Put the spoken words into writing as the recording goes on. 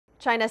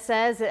China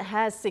says it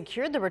has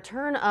secured the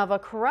return of a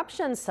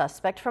corruption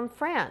suspect from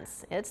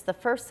France. It's the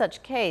first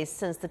such case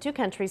since the two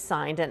countries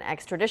signed an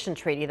extradition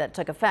treaty that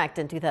took effect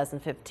in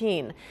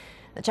 2015.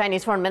 The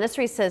Chinese Foreign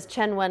Ministry says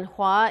Chen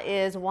Wenhua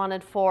is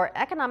wanted for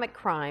economic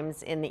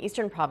crimes in the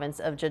eastern province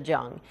of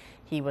Zhejiang.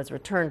 He was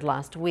returned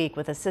last week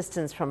with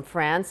assistance from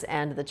France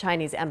and the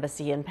Chinese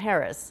embassy in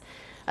Paris.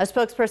 A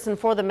spokesperson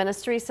for the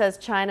ministry says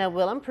China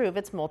will improve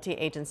its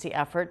multi-agency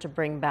effort to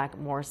bring back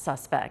more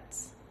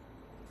suspects.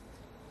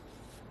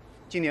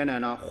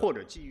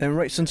 In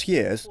recent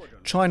years,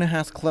 China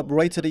has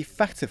collaborated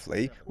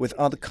effectively with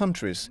other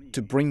countries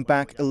to bring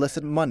back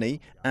illicit money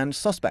and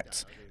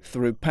suspects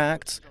through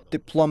pacts,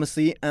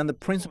 diplomacy, and the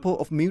principle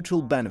of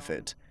mutual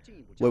benefit.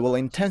 We will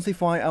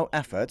intensify our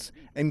efforts,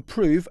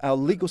 improve our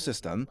legal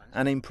system,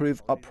 and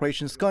improve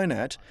Operation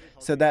Skynet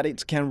so that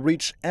it can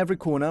reach every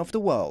corner of the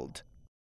world.